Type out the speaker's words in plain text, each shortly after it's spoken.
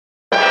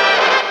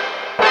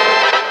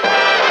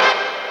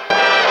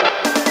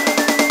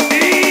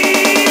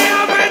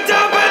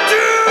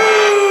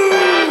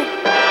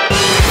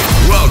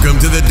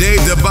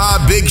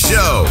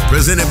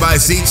presented by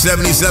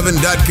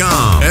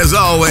Seat77.com. As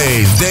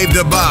always, Dave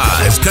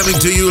Dabbah is coming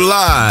to you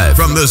live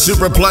from the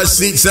Super Plus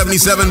Seat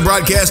 77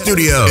 broadcast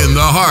studio in the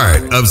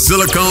heart of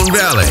Silicon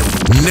Valley.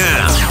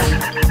 Now,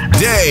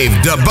 Dave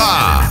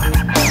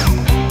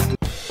Dabbah.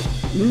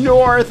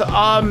 North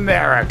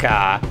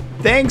America.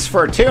 Thanks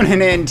for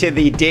tuning in to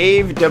the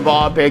Dave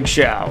Dabbah Big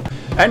Show.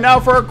 And now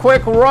for a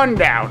quick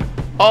rundown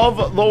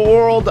of the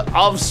world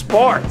of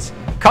sports.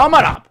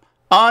 Coming up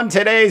on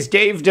today's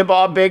Dave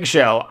Dabbah Big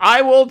Show,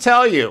 I will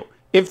tell you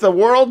if the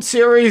World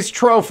Series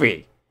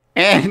trophy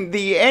and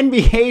the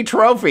NBA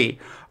trophy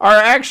are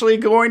actually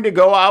going to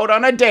go out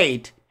on a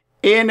date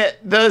in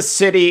the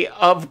city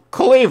of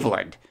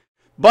Cleveland.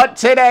 But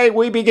today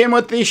we begin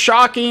with the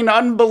shocking,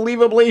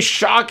 unbelievably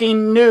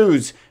shocking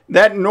news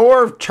that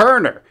Norv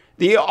Turner,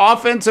 the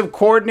offensive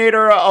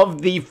coordinator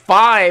of the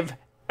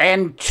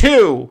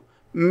 5-2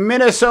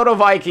 Minnesota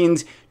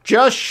Vikings,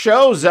 just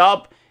shows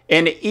up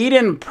in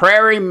Eden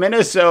Prairie,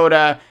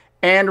 Minnesota,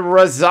 and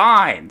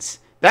resigns.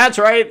 That's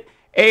right,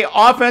 an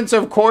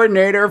offensive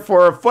coordinator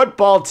for a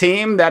football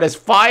team that is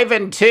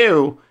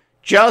 5-2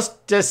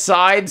 just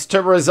decides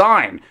to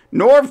resign.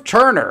 Norv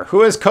Turner,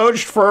 who has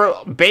coached for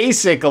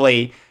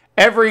basically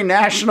every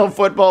National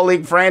Football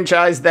League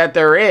franchise that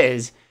there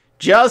is,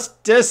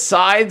 just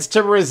decides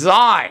to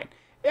resign.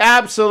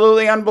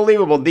 Absolutely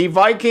unbelievable. The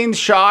Vikings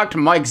shocked,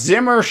 Mike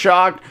Zimmer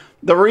shocked.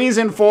 The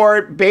reason for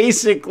it,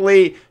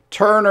 basically,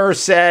 Turner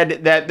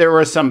said that there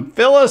were some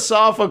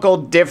philosophical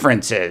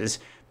differences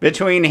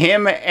between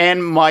him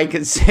and Mike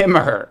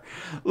Zimmer.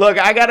 Look,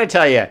 I got to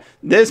tell you,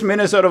 this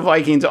Minnesota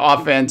Vikings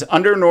offense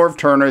under Norv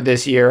Turner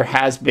this year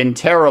has been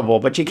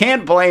terrible, but you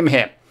can't blame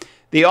him.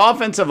 The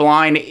offensive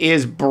line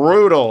is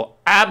brutal,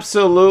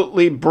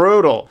 absolutely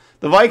brutal.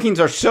 The Vikings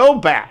are so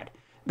bad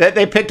that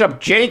they picked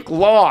up Jake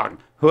Long,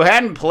 who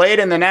hadn't played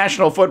in the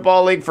National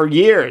Football League for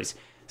years,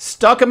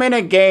 stuck him in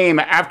a game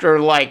after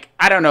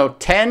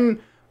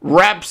 10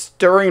 reps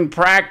during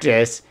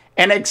practice,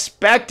 and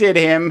expected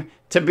him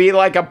to be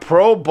like a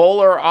Pro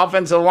Bowler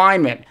offensive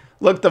lineman.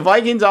 Look, the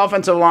Vikings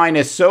offensive line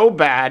is so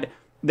bad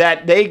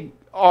that they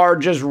are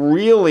just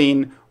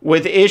reeling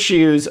with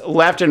issues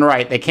left and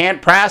right. They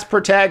can't pass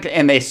protect,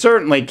 and they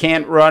certainly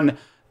can't run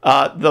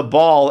the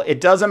ball.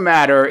 It doesn't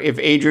matter if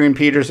Adrian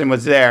Peterson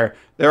was there.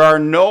 There are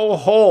no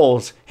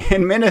holes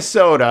in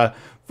Minnesota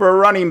for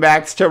running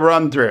backs to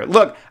run through.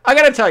 Look, I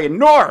got to tell you,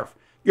 Norv,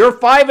 you're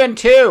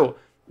 5-2.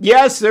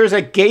 Yes, there's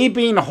a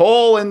gaping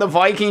hole in the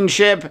Viking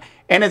ship,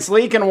 and it's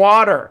leaking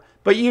water.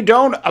 But you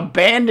don't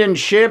abandon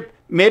ship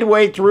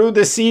midway through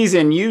the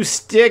season. You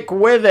stick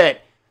with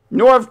it.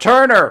 Norv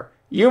Turner,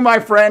 you, my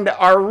friend,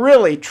 are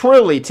really,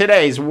 truly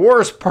today's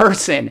worst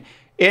person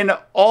in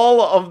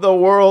all of the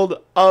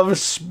world of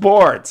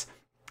sports.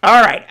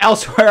 All right,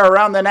 elsewhere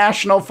around the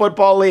National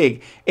Football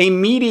League, a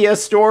media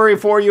story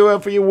for you,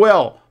 if you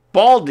will.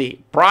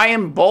 Baldy,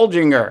 Brian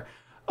Boldinger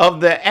of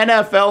the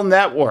NFL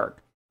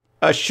Network,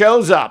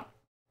 shows up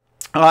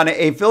on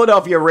a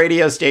Philadelphia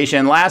radio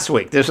station last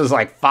week. This was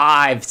like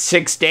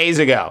 5-6 days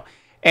ago.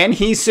 And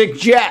he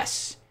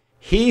suggests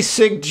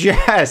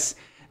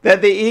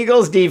that the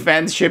Eagles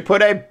defense should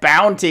put a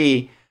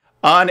bounty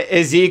on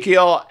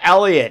Ezekiel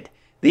Elliott.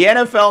 The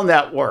NFL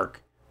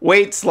Network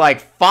waits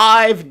like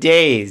 5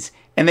 days,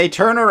 and they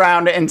turn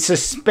around and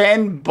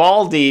suspend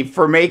Baldy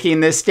for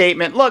making this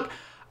statement. Look,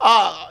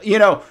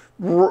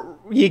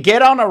 you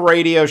get on a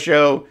radio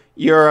show,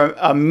 you're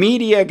a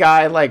media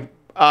guy like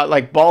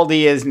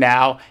Baldy is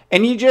now,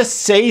 and you just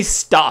say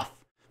stuff.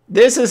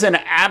 This is an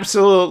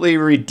absolutely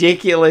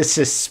ridiculous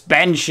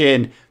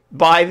suspension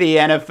by the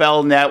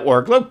NFL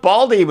Network. Look,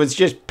 Baldy was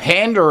just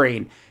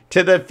pandering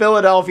to the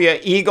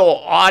Philadelphia Eagle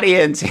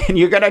audience, and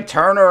you're going to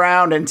turn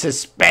around and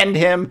suspend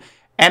him.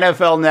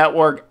 NFL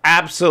Network,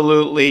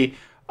 absolutely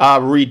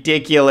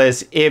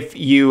ridiculous if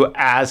you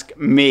ask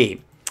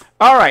me.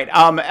 All right,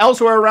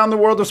 elsewhere around the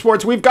world of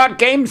sports, we've got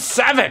Game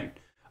 7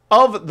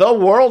 of the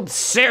World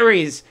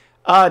Series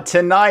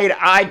tonight.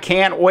 I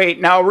can't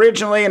wait. Now,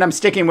 originally, and I'm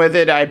sticking with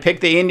it, I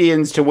picked the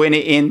Indians to win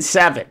it in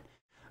 7.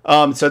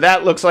 So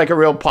that looks like a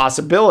real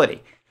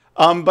possibility.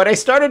 But I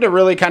started to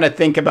really kind of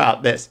think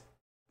about this.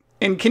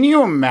 And can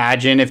you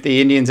imagine if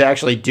the Indians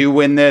actually do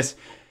win this?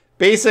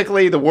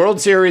 Basically, the World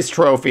Series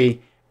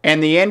trophy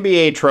and the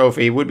NBA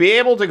trophy would be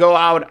able to go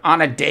out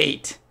on a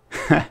date.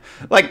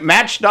 Like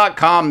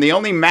Match.com, the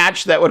only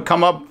match that would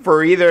come up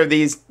for either of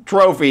these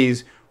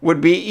trophies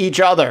would be each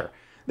other.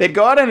 They'd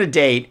go out on a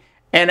date,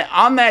 and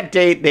on that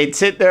date, they'd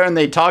sit there and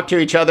they'd talk to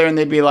each other, and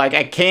they'd be like,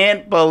 I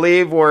can't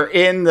believe we're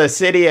in the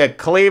city of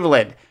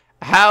Cleveland.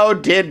 How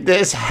did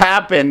this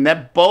happen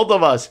that both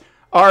of us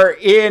are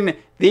in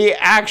the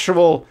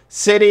actual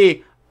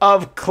city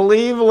of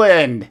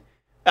Cleveland?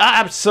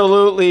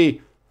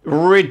 Absolutely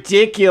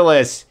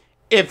ridiculous,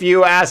 if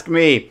you ask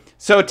me.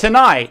 So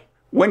tonight,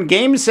 when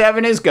Game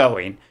 7 is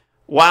going,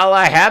 while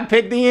I have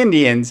picked the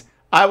Indians,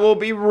 I will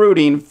be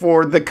rooting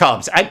for the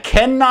Cubs. I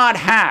cannot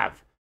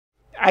have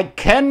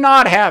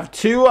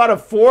 2 out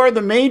of 4 of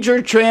the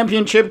major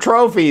championship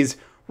trophies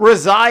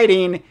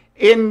residing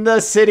in the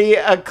city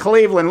of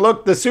Cleveland.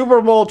 Look, the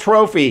Super Bowl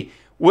trophy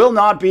will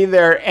not be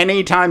there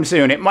anytime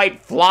soon. It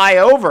might fly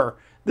over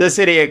the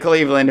city of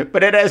Cleveland,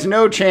 but it has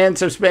no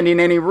chance of spending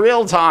any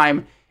real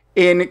time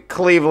in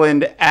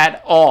Cleveland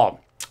at all.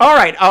 All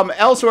right,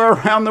 elsewhere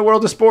around the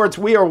world of sports,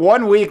 we are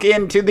 1 week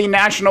into the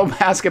National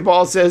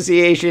Basketball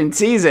Association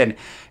season,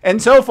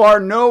 and so far,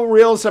 no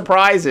real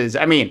surprises.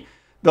 I mean,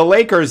 the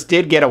Lakers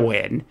did get a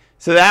win,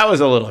 so that was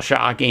a little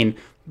shocking.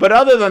 But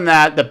other than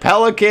that, the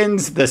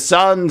Pelicans, the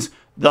Suns,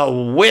 the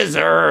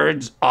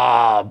Wizards,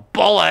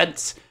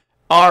 Bullets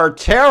are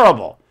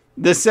terrible.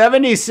 The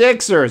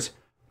 76ers,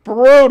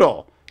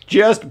 brutal.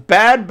 Just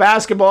bad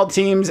basketball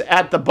teams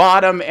at the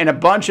bottom and a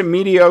bunch of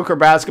mediocre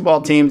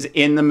basketball teams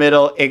in the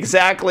middle.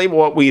 Exactly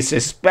what we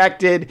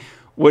suspected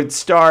would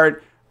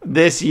start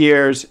this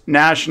year's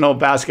National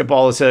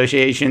Basketball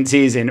Association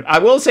season. I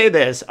will say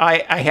this. I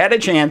had a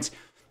chance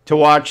to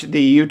watch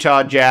the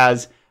Utah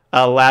Jazz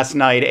last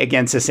night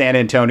against the San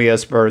Antonio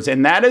Spurs.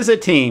 And that is a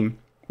team,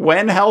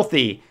 when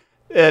healthy,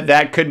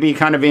 that could be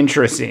kind of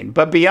interesting.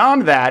 But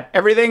beyond that,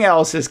 everything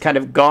else has kind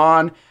of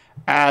gone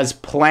as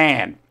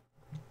planned.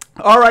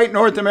 All right,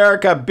 North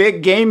America,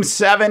 big Game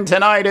 7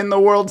 tonight in the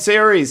World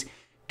Series.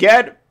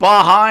 Get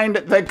behind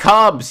the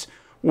Cubs.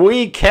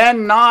 We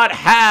cannot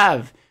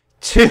have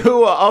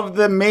two of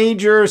the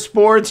major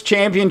sports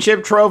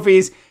championship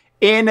trophies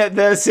in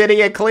the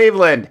city of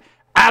Cleveland.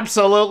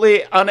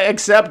 Absolutely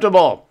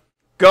unacceptable.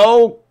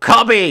 Go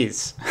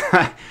Cubbies.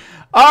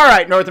 All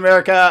right, North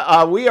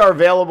America, we are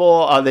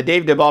available. The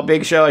Dave Dabbah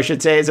Big Show, I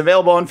should say, is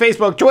available on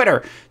Facebook,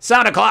 Twitter,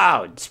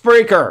 SoundCloud,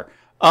 Spreaker.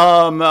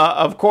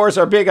 Of course,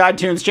 our big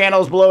iTunes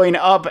channel is blowing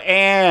up,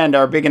 and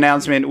our big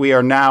announcement, we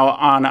are now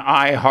on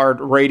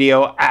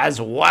iHeartRadio as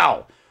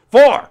well.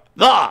 For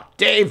the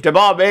Dave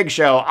Dabbah Big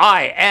Show,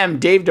 I am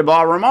Dave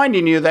Dabbah,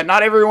 reminding you that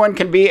not everyone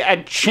can be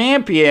a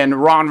champion,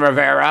 Ron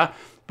Rivera,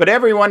 but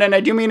everyone, and I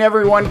do mean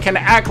everyone, can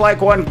act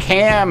like one.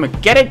 Cam.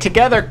 Get it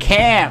together,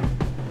 Cam.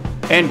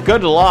 And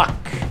good luck,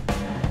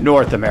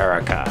 North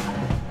America.